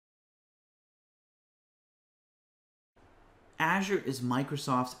Azure is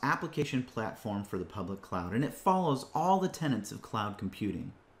Microsoft's application platform for the public cloud, and it follows all the tenets of cloud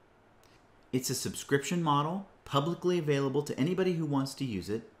computing. It's a subscription model, publicly available to anybody who wants to use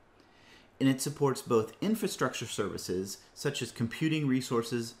it, and it supports both infrastructure services, such as computing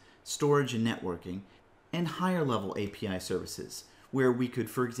resources, storage and networking, and higher level API services, where we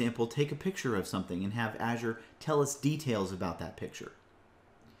could, for example, take a picture of something and have Azure tell us details about that picture.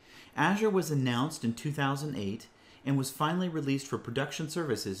 Azure was announced in 2008 and was finally released for production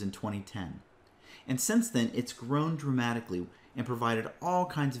services in 2010. And since then, it's grown dramatically and provided all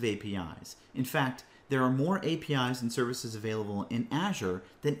kinds of APIs. In fact, there are more APIs and services available in Azure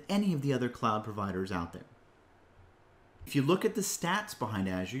than any of the other cloud providers out there. If you look at the stats behind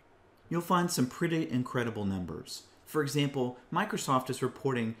Azure, you'll find some pretty incredible numbers. For example, Microsoft is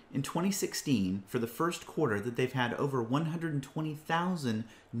reporting in 2016 for the first quarter that they've had over 120,000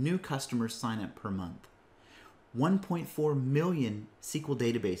 new customers sign up per month. 1.4 million SQL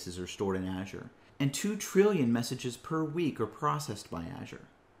databases are stored in Azure, and 2 trillion messages per week are processed by Azure.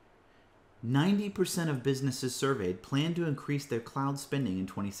 90% of businesses surveyed plan to increase their cloud spending in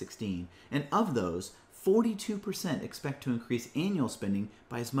 2016, and of those, 42% expect to increase annual spending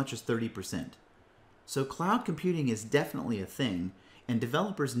by as much as 30%. So cloud computing is definitely a thing, and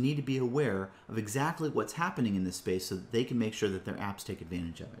developers need to be aware of exactly what's happening in this space so that they can make sure that their apps take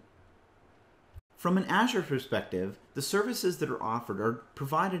advantage of it. From an Azure perspective, the services that are offered are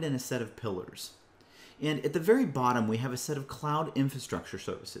provided in a set of pillars. And at the very bottom, we have a set of cloud infrastructure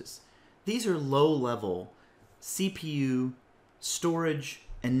services. These are low-level CPU, storage,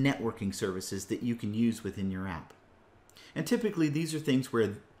 and networking services that you can use within your app. And typically, these are things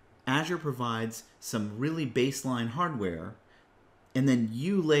where Azure provides some really baseline hardware, and then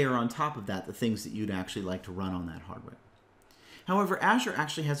you layer on top of that the things that you'd actually like to run on that hardware. However, Azure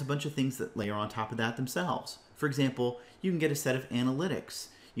actually has a bunch of things that layer on top of that themselves. For example, you can get a set of analytics.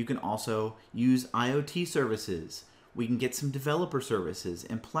 You can also use IoT services. We can get some developer services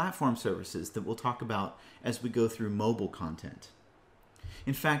and platform services that we'll talk about as we go through mobile content.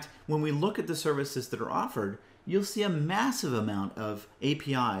 In fact, when we look at the services that are offered, you'll see a massive amount of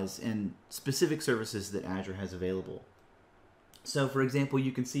APIs and specific services that Azure has available. So for example,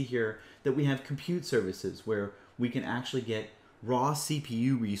 you can see here that we have compute services where we can actually get raw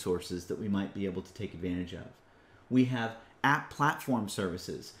CPU resources that we might be able to take advantage of. We have app platform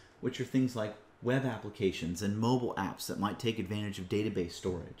services, which are things like web applications and mobile apps that might take advantage of database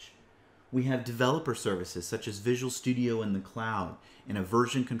storage. We have developer services such as Visual Studio in the cloud and a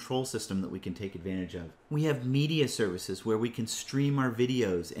version control system that we can take advantage of. We have media services where we can stream our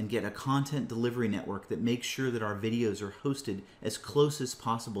videos and get a content delivery network that makes sure that our videos are hosted as close as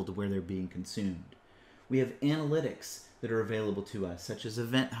possible to where they're being consumed. We have analytics that are available to us, such as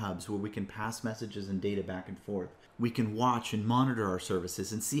event hubs where we can pass messages and data back and forth. We can watch and monitor our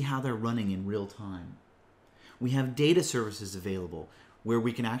services and see how they're running in real time. We have data services available where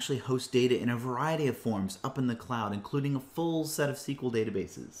we can actually host data in a variety of forms up in the cloud, including a full set of SQL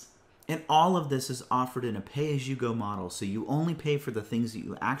databases. And all of this is offered in a pay-as-you-go model, so you only pay for the things that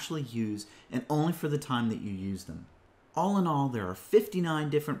you actually use and only for the time that you use them. All in all, there are 59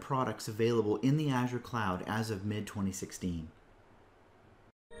 different products available in the Azure cloud as of mid-2016.